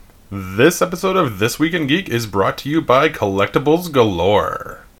This episode of This Week in Geek is brought to you by Collectibles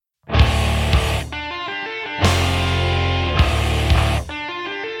Galore.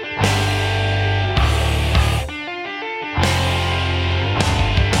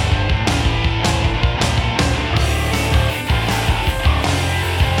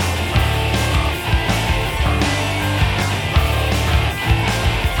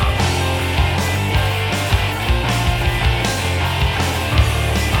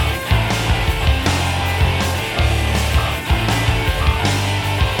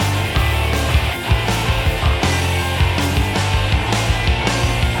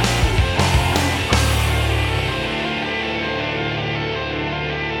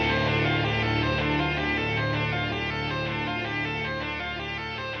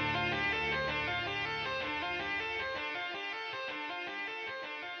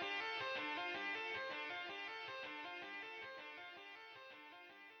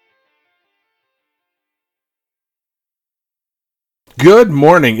 Good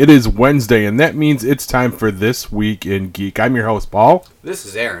morning. It is Wednesday, and that means it's time for This Week in Geek. I'm your host, Paul. This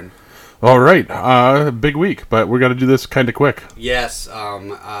is Aaron. All right. Big week, but we're going to do this kind of quick. Yes,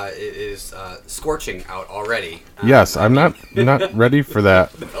 it is scorching out already. Yes, I'm not ready for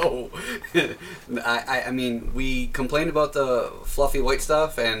that. No. I mean, we complained about the fluffy white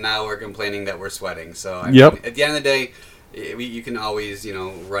stuff, and now we're complaining that we're sweating. So, I mean, at the end of the day, you can always,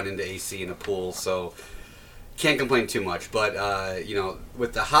 run into AC in a pool, so can't complain too much. But,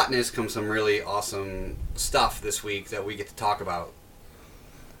 with the hotness comes some really awesome stuff this week that we get to talk about.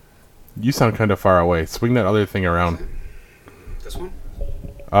 You sound kind of far away. Swing that other thing around. This one?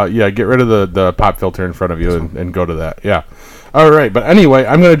 Yeah, get rid of the pop filter in front of you and go to that. Yeah. All right, but anyway,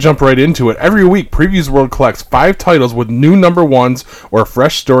 I'm going to jump right into it. Every week, Previews World collects 5 titles with new number ones or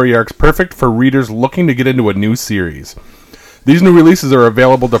fresh story arcs perfect for readers looking to get into a new series. These new releases are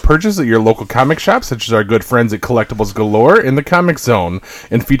available to purchase at your local comic shop, such as our good friends at Collectibles Galore in the Comic Zone,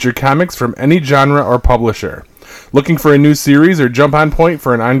 and feature comics from any genre or publisher. Looking for a new series or jump on point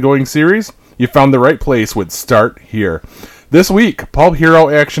for an ongoing series? You found the right place with Start Here. This week, Pulp Hero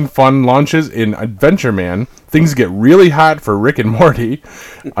Action Fun launches in Adventure Man. Things get really hot for Rick and Morty.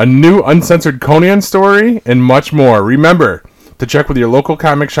 A new uncensored Conan story, and much more. Remember to check with your local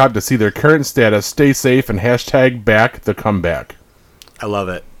comic shop to see their current status. Stay safe and hashtag back the comeback. I love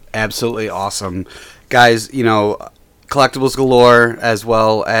it. Absolutely awesome. Guys, Collectibles Galore as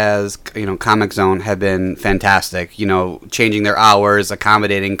well as, Comic Zone have been fantastic, changing their hours,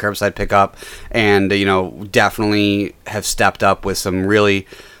 accommodating curbside pickup, and, definitely have stepped up with some really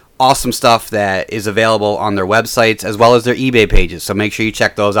awesome stuff that is available on their websites as well as their eBay pages. So make sure you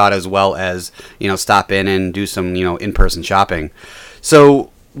check those out as well as, stop in and do some, in-person shopping.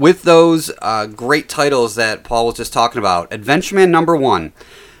 So with those great titles that Paul was just talking about, Adventure Man number 1,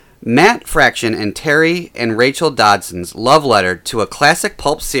 Matt Fraction and Terry and Rachel Dodson's love letter to a classic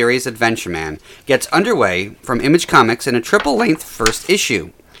pulp series, Adventure Man, gets underway from Image Comics in a triple-length first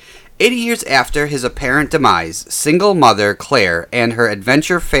issue. 80 years after his apparent demise, single mother Claire and her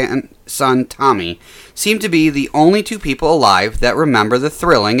adventure fan son Tommy seem to be the only 2 people alive that remember the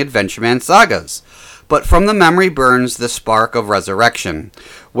thrilling Adventure Man sagas. But from the memory burns the spark of resurrection.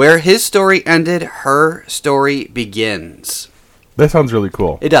 Where his story ended, her story begins. That sounds really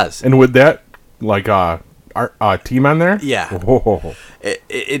cool. It does. And with that, our team on there? Yeah. Oh.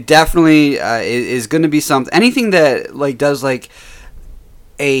 It definitely is going to be something. Anything that does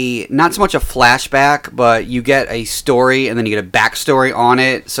not so much a flashback, but you get a story and then you get a backstory on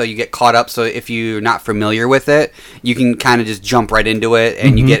it, so you get caught up. So if you're not familiar with it, you can kind of just jump right into it,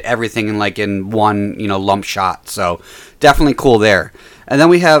 and you get everything in one lump shot. So definitely cool there. And then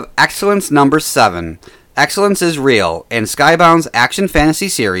we have Excellence number 7. Excellence is Real, and Skybound's action fantasy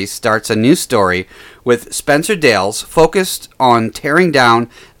series starts a new story with Spencer Dales focused on tearing down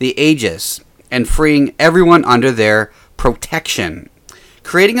the Aegis and freeing everyone under their protection.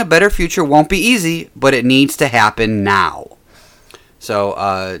 Creating a better future won't be easy, but it needs to happen now.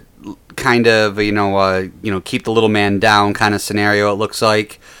 So, kind of, keep the little man down kind of scenario, it looks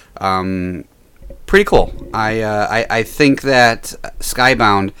like. Pretty cool. I think that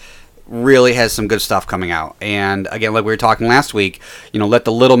Skybound really has some good stuff coming out. And again, like we were talking last week, let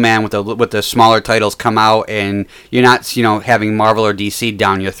the little man with the smaller titles come out, and you're not, having Marvel or DC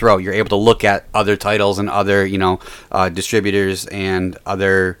down your throat. You're able to look at other titles and other, distributors and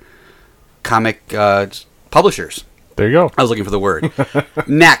other comic publishers. There you go. I was looking for the word.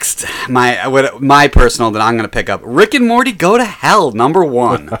 Next, my personal that I'm going to pick up. Rick and Morty Go to Hell,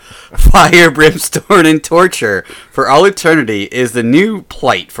 #1. Fire, brimstone, and torture for all eternity is the new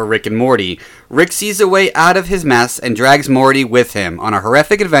plight for Rick and Morty. Rick sees a way out of his mess and drags Morty with him on a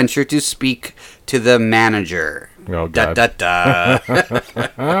horrific adventure to speak to the manager. Oh, God.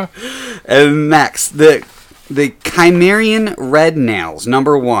 And next, the Chimerian Red Nails,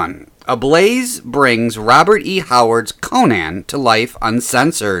 #1. Ablaze brings Robert E. Howard's Conan to life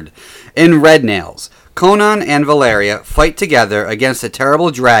uncensored. In Red Nails, Conan and Valeria fight together against a terrible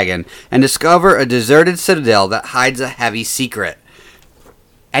dragon and discover a deserted citadel that hides a heavy secret.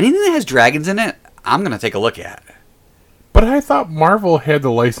 Anything that has dragons in it, I'm going to take a look at. But I thought Marvel had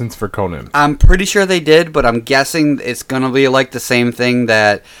the license for Conan. I'm pretty sure they did, but I'm guessing it's going to be like the same thing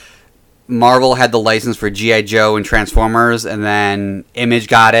that Marvel had the license for G.I. Joe and Transformers, and then Image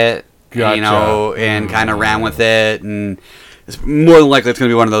got it. Gotcha. And kind of ran with it, and it's more than likely it's going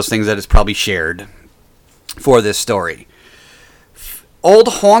to be one of those things that is probably shared for this story. Old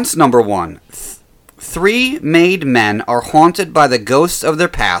Haunts, #1. 3 made men are haunted by the ghosts of their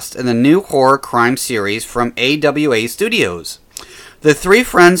past in the new horror crime series from AWA Studios. The 3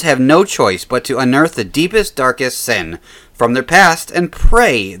 friends have no choice but to unearth the deepest, darkest sin from their past and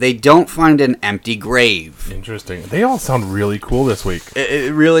pray they don't find an empty grave. Interesting. They all sound really cool this week.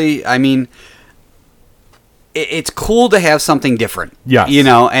 It really, I mean, it's cool to have something different. Yes.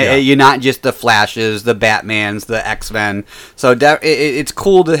 You're not just the Flashes, the Batmans, the X-Men. So it's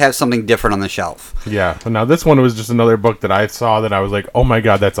cool to have something different on the shelf. Yeah. Now this one was just another book that I saw that I was like, oh my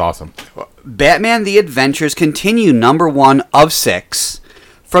God, that's awesome. Batman: The Adventures continue, #1 of 6.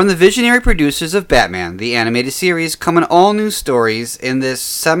 From the visionary producers of Batman, the animated series, come in all new stories in this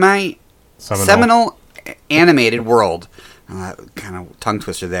seminal animated world. Kind of tongue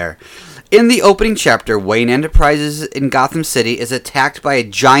twister there. In the opening chapter, Wayne Enterprises in Gotham City is attacked by a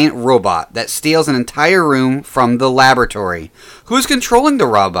giant robot that steals an entire room from the laboratory. Who's controlling the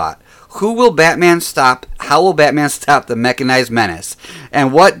robot? Who will Batman stop? How will Batman stop the mechanized menace?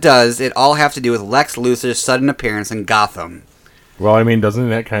 And what does it all have to do with Lex Luthor's sudden appearance in Gotham? Well, I mean, doesn't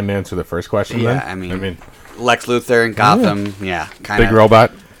that kind of answer the first question then? Yeah, I mean, Lex Luthor in Gotham, kind of. Big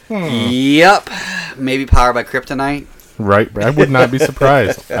robot? Yep. Maybe powered by kryptonite. Right. I would not be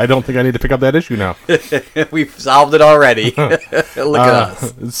surprised. I don't think I need to pick up that issue now. We've solved it already. Look at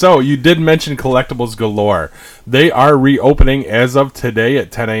us. So, you did mention Collectibles Galore. They are reopening as of today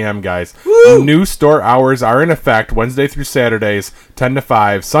at 10 a.m., guys. Woo! New store hours are in effect Wednesday through Saturdays, 10 to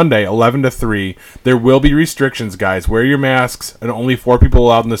 5, Sunday, 11 to 3. There will be restrictions, guys. Wear your masks, and only 4 people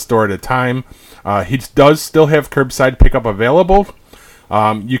allowed in the store at a time. He does still have curbside pickup available.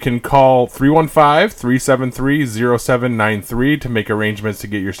 You can call 315-373-0793 to make arrangements to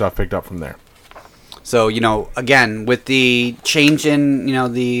get your stuff picked up from there. So, again, with the change in,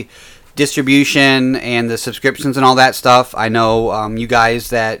 the distribution and the subscriptions and all that stuff, I know you guys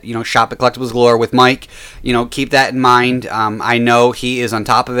that, shop at Collectibles Galore with Mike, keep that in mind. I know he is on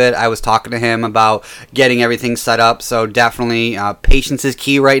top of it. I was talking to him about getting everything set up, so definitely patience is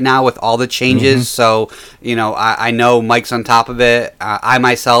key right now with all the changes. So, I know Mike's on top of it. I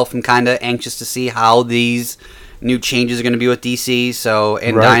myself am kind of anxious to see how these new changes are going to be with DC,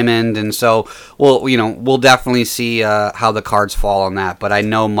 and right. Diamond, and so we'll definitely see how the cards fall on that. But I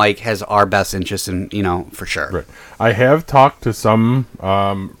know Mike has our best interest in for sure. Right. I have talked to some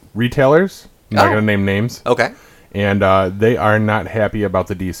retailers. I'm not going to name names. Okay. And they are not happy about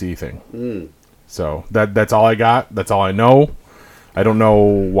the DC thing. So that's all I got. That's all I know. I don't know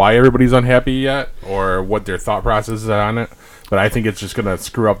why everybody's unhappy yet or what their thought process is on it. But I think it's just gonna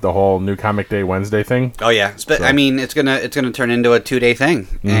screw up the whole New Comic Day Wednesday thing. Oh yeah, I mean it's gonna turn into a 2-day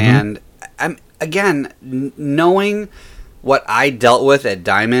thing, and I'm again knowing what I dealt with at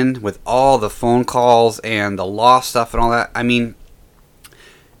Diamond with all the phone calls and the law stuff and all that. I mean,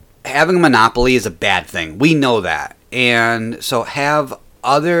 having a monopoly is a bad thing. We know that, and so having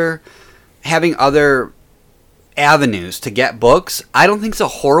other avenues to get books, I don't think it's a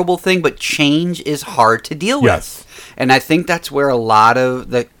horrible thing. But change is hard to deal with. Yes. And I think that's where a lot of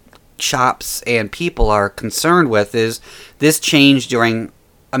the shops and people are concerned with is this change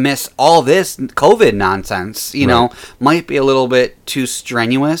amidst all this COVID nonsense, might be a little bit too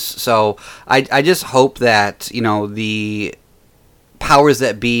strenuous. So I just hope that, the powers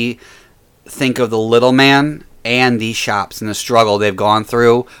that be think of the little man and these shops and the struggle they've gone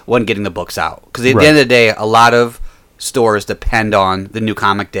through when getting the books out. Because at the end of the day, a lot of stores depend on the New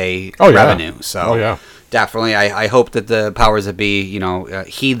Comic Day revenue. So definitely, I hope that the powers that be,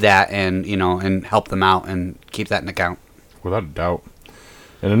 heed that and and help them out and keep that in account. Without a doubt.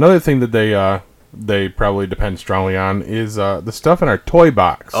 And another thing that they they probably depend strongly on is the stuff in our toy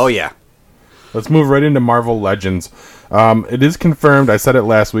box. Oh, yeah. Let's move right into Marvel Legends. It is confirmed. I said it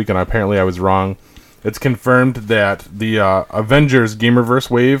last week, and apparently I was wrong. It's confirmed that the Avengers Gamerverse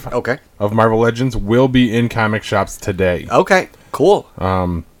wave of Marvel Legends will be in comic shops today. Okay, cool.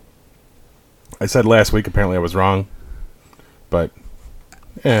 I said last week. Apparently I was wrong. But,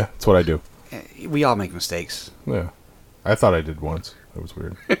 that's what I do. We all make mistakes. Yeah. I thought I did once. That was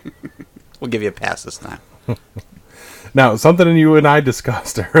weird. We'll give you a pass this time. Now, something you and I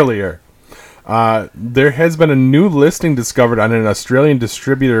discussed earlier. There has been a new listing discovered on an Australian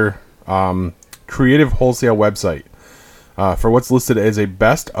distributor creative wholesale website for what's listed as a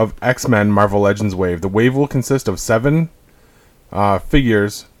best of X-Men Marvel Legends wave. The wave will consist of 7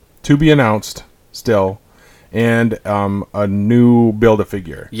 figures to be announced still, and a new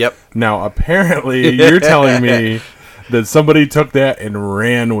Build-A-Figure. Yep. Now, apparently, you're telling me that somebody took that and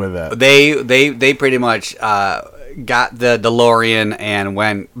ran with it. They pretty much got the DeLorean and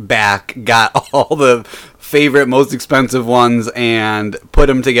went back, got all the favorite, most expensive ones, and put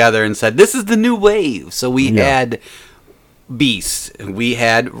them together and said, this is the new wave. So we had Beast, we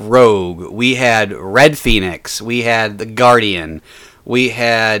had Rogue, we had Red Phoenix, we had the Guardian, we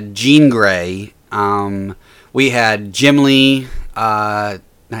had Jean Grey, we had Jim Lee,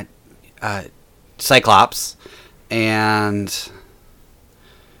 Cyclops, and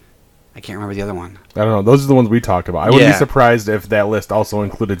I can't remember the other one. I don't know. Those are the ones we talked about. I wouldn't be surprised if that list also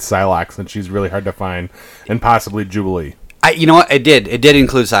included Psylocke, since she's really hard to find, and possibly Jubilee. You know what? It did. It did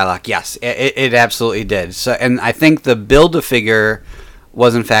include Psylocke. Yes, it absolutely did. So, and I think the Build-A-Figure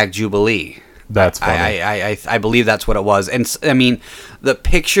was in fact Jubilee. That's funny. I believe that's what it was. And I mean, the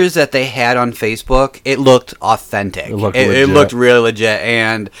pictures that they had on Facebook, it looked authentic. It looked really legit,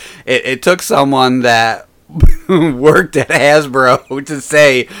 and it took someone that worked at Hasbro to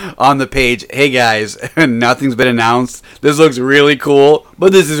say on the page, hey guys, nothing's been announced. This looks really cool,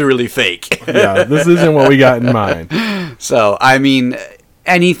 but this is really fake. Yeah, this isn't what we got in mind. So, I mean,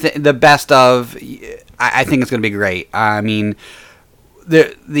 anything, the best of, I think it's going to be great. I mean,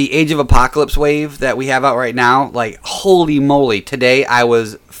 the Age of Apocalypse wave that we have out right now, like, holy moly, today I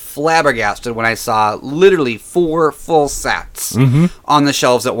was flabbergasted when I saw literally 4 full sets on the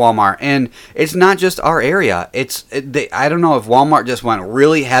shelves at Walmart. And it's not just our area. I don't know if Walmart just went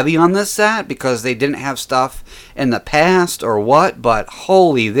really heavy on this set because they didn't have stuff in the past or what, but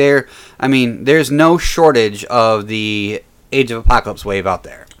holy, there's no shortage of the Age of Apocalypse wave out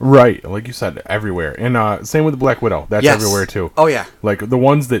there. Right, like you said, everywhere. And same with the Black Widow. That's everywhere too. Oh yeah. Like the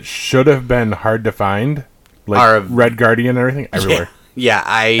ones that should have been hard to find, like Red Guardian and everything, everywhere. Yeah,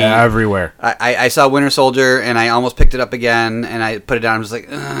 everywhere. I saw Winter Soldier and I almost picked it up again and I put it down. I was like,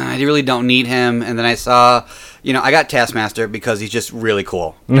 I really don't need him. And then I saw, I got Taskmaster because he's just really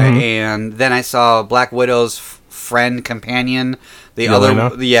cool. And then I saw Black Widow's companion,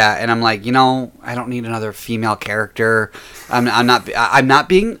 and I'm like, I don't need another female character. I'm not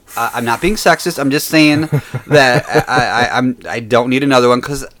being sexist. I'm just saying that I don't need another one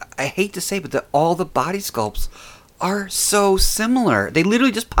because I hate to say, but all the body sculpts are so similar. They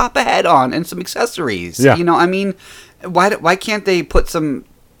literally just pop a head on and some accessories. Yeah. I mean, why can't they put some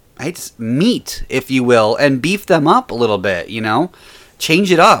meat, if you will, and beef them up a little bit?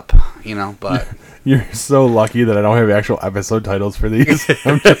 Change it up. But. You're so lucky that I don't have actual episode titles for these.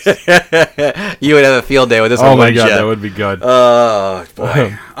 You would have a field day with this one. Oh my god, that would be good. Oh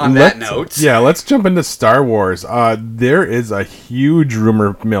boy. On that note. Yeah, let's jump into Star Wars. There is a huge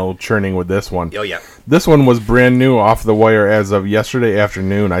rumor mill churning with this one. Oh yeah. This one was brand new off the wire as of yesterday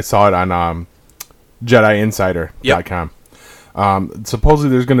afternoon. I saw it on JediInsider.com. Supposedly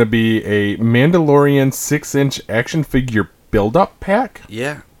there's going to be a Mandalorian 6-inch action figure build-up pack.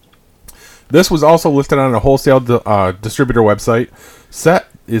 Yeah. This was also listed on a wholesale distributor website. Set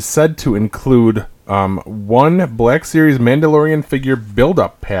is said to include 1 Black Series Mandalorian figure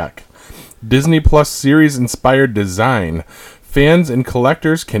build-up pack, Disney Plus series-inspired design. Fans and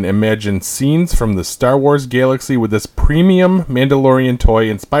collectors can imagine scenes from the Star Wars galaxy with this premium Mandalorian toy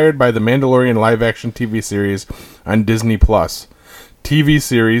inspired by the Mandalorian live-action TV series on Disney Plus. TV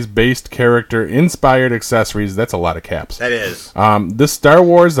series based character inspired accessories. That's a lot of caps. That is. This Star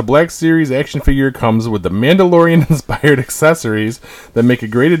Wars The Black Series action figure comes with the Mandalorian inspired accessories that make a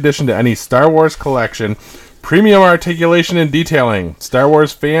great addition to any Star Wars collection. Premium articulation and detailing. Star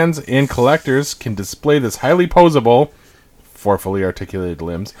Wars fans and collectors can display this highly posable 4 fully articulated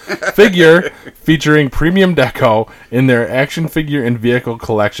limbs, figure featuring premium deco in their action figure and vehicle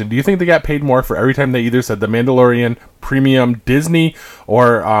collection. Do you think they got paid more for every time they either said The Mandalorian, premium Disney,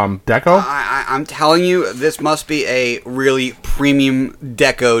 or deco? I'm telling you, this must be a really premium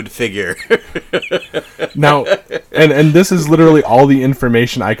decoed figure. Now, and this is literally all the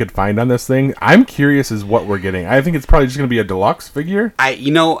information I could find on this thing. I'm curious as what we're getting. I think it's probably just going to be a deluxe figure. I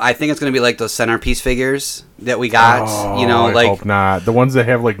think it's going to be like those centerpiece figures that we got. I hope not. The ones that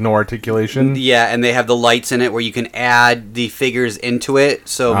have like no articulation. Yeah, and they have the lights in it where you can add the figures into it.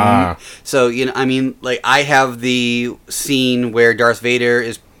 So, I have the scene where Darth Vader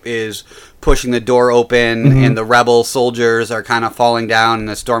is pushing the door open, and the rebel soldiers are kind of falling down, and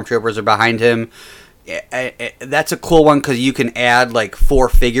the stormtroopers are behind him. That's a cool one because you can add like 4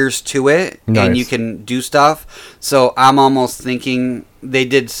 figures to it, and you can do stuff. So I'm almost thinking they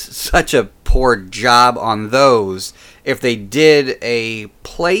did such a poor job on those. If they did a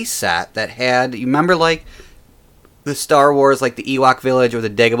play set that had, you remember like the Star Wars, like the Ewok Village or the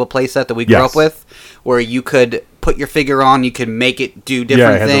Dagobah play set that we grew up with, where you could put your figure on, you could make it do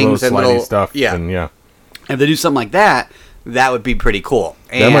different things and little stuff. Yeah, and if they do something like that, that would be pretty cool.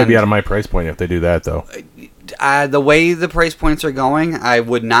 That might be out of my price point if they do that, though. The way the price points are going, I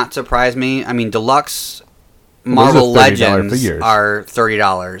would not surprise me. I mean, deluxe Marvel Legends are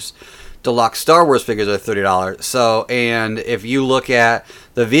 $30. Deluxe Star Wars figures are $30. So, and if you look at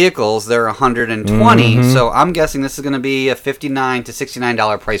the vehicles, they're $120. So I'm guessing this is going to be a $59 to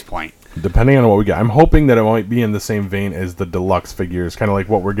 $69 price point. Depending on what we get. I'm hoping that it might be in the same vein as the deluxe figures, kind of like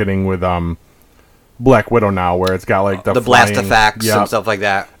what we're getting with Black Widow now, where it's got like the blast effects and stuff like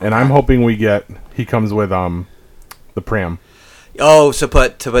that. And I'm hoping he comes with the pram. Oh, so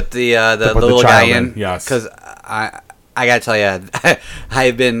put the little guy in. Yes, because I gotta tell you,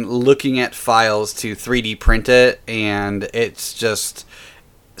 I've been looking at files to 3D print it, and it's just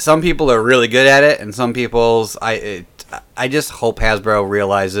some people are really good at it, and some people's I just hope Hasbro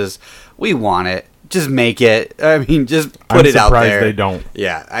realizes we want it. Just make it. I mean, just put it out there. I'm surprised they don't.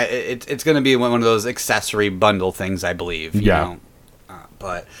 Yeah, it's going to be one of those accessory bundle things, I believe. You know?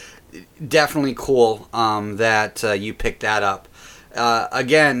 But definitely cool that you picked that up.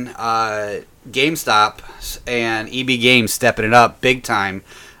 Again, GameStop and EB Games stepping it up big time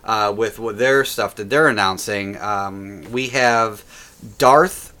with their stuff that they're announcing. We have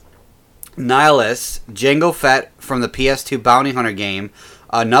Darth Nihilus, Jango Fett from the PS2 Bounty Hunter game,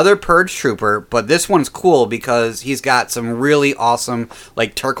 another Purge Trooper, but this one's cool because he's got some really awesome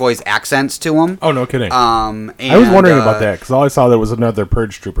like turquoise accents to him. Oh, no kidding. And, I was wondering about that because all I saw there was another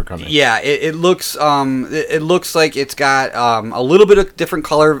Purge Trooper coming. Yeah, it looks it looks like it's got a little bit of different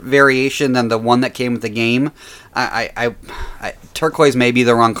color variation than the one that came with the game. I turquoise may be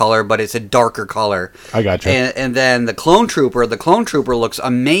the wrong color, but it's a darker color. I gotcha. And then the Clone Trooper looks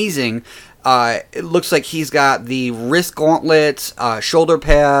amazing. It looks like he's got the wrist gauntlets, shoulder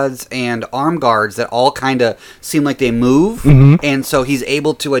pads, and arm guards that all kind of seem like they move, and so he's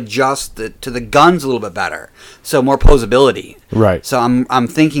able to adjust to the guns a little bit better, so more posability. Right. So I'm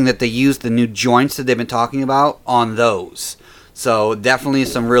thinking that they used the new joints that they've been talking about on those. So definitely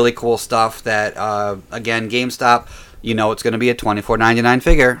some really cool stuff that, again, GameStop, you know it's going to be a $24.99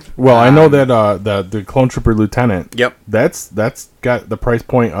 figure. Well, I know that the Clone Trooper Lieutenant, yep, that's got the price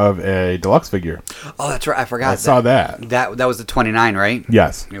point of a deluxe figure. Oh, that's right. I forgot. I saw that. That was the $29, right?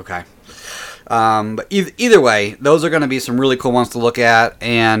 Yes. Okay. But either way, those are going to be some really cool ones to look at,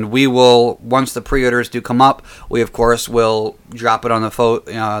 and we will, once the pre-orders do come up, we of course will drop it on the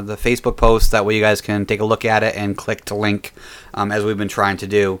Facebook post. That way you guys can take a look at it and click to link, as we've been trying to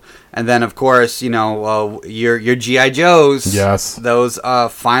do. And then of course, your G.I. Joes, yes, those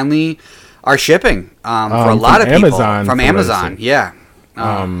finally are shipping for a lot of people from Amazon. Yeah.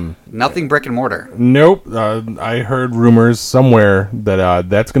 Nothing brick and mortar. Nope. I heard rumors somewhere that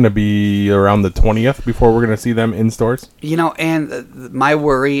that's going to be around the 20th before we're going to see them in stores. And my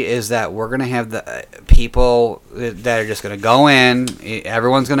worry is that we're going to have the people that are just going to go in.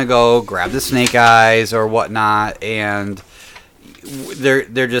 Everyone's going to go grab the snake eyes or whatnot, and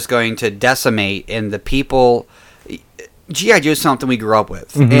they're just going to decimate. And the people, G.I. Joe is something we grew up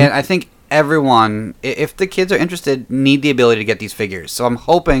with, and I think everyone, if the kids are interested, need the ability to get these figures. So I'm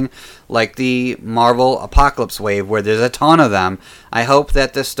hoping, like the Marvel Apocalypse Wave, where there's a ton of them, I hope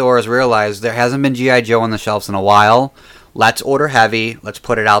that this store has realized there hasn't been G.I. Joe on the shelves in a while. Let's order heavy, let's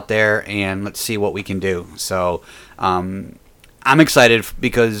put it out there, and let's see what we can do. So I'm excited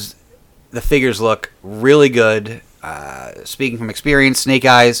because the figures look really good. speaking from experience, Snake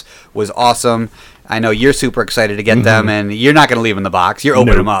Eyes was awesome. I know you're super excited to get them, and you're not going to leave them in the box. You're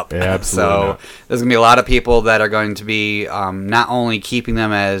opening them up. Yeah, absolutely. So there's going to be a lot of people that are going to be not only keeping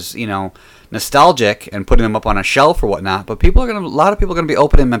them as, nostalgic and putting them up on a shelf or whatnot, but a lot of people are going to be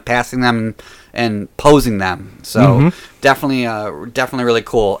opening them and passing them and posing them. So definitely really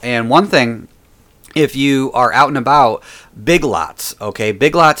cool. And one thing, if you are out and about, Big Lots, okay?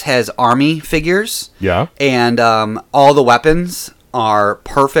 Big Lots has Army figures. Yeah. And all the weapons are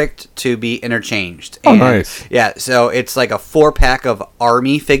perfect to be interchanged. Oh, and, nice. Yeah, so it's like a 4-pack of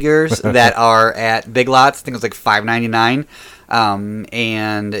Army figures that are at Big Lots. I think it's like $5.99.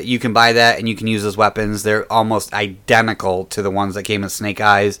 And you can buy that and you can use those weapons. They're almost identical to the ones that came in Snake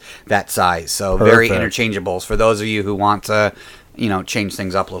Eyes, that size. So very interchangeables for those of you who want to, change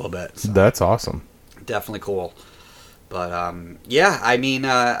things up a little bit. So. That's awesome. Definitely cool. But I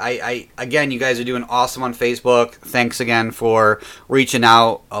again, you guys are doing awesome on Facebook. Thanks again for reaching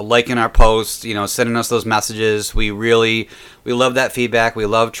out, liking our posts, sending us those messages. We love that feedback. We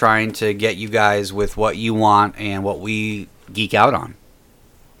love trying to get you guys with what you want and what we geek out on.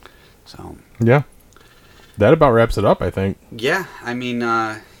 So yeah, that about wraps it up, I think. Yeah, I mean,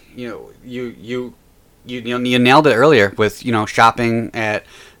 you nailed it earlier with shopping at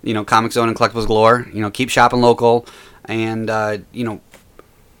Comic Zone and Collectibles Galore. Keep shopping local. And,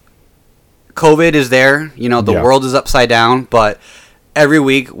 COVID is there. The world is upside down. But every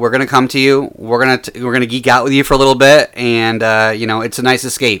week we're going to come to you. We're gonna geek out with you for a little bit. And, it's a nice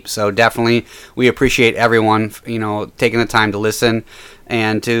escape. So definitely we appreciate everyone, taking the time to listen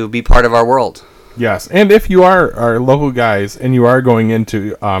and to be part of our world. Yes. And if you are our local guys and you are going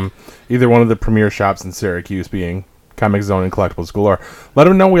into either one of the premier shops in Syracuse, being Comic Zone and Collectibles Galore, let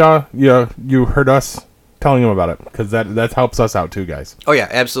them know you heard us telling them about it, because that helps us out too, guys. Oh yeah,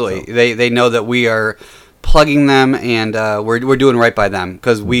 absolutely. So. They know that we are plugging them, and we're doing right by them,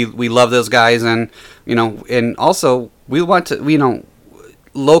 because we love those guys, and and also we want to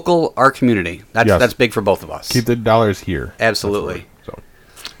local our community. That's big for both of us. Keep the dollars here. Absolutely. So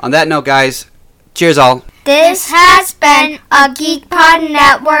on that note, guys, cheers all. This has been a GeekPod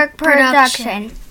Network production.